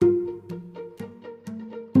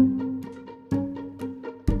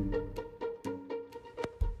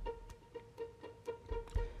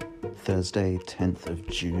Thursday, 10th of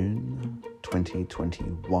June,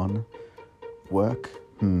 2021. Work,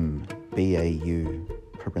 BAU,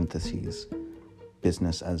 parentheses,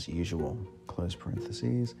 business as usual, close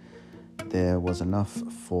parentheses. There was enough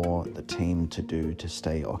for the team to do to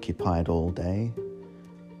stay occupied all day.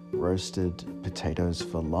 Roasted potatoes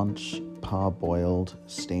for lunch, parboiled,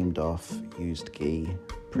 steamed off, used ghee,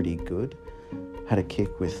 pretty good. Had a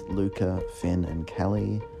kick with Luca, Finn and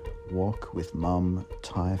Callie. Walk with mum,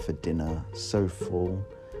 Thai for dinner, so full.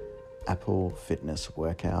 Apple fitness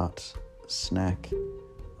workout, snack,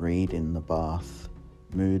 read in the bath.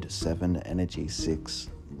 Mood 7, energy 6,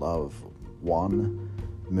 love 1.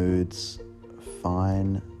 Moods,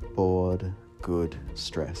 fine, bored, good,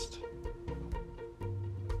 stressed.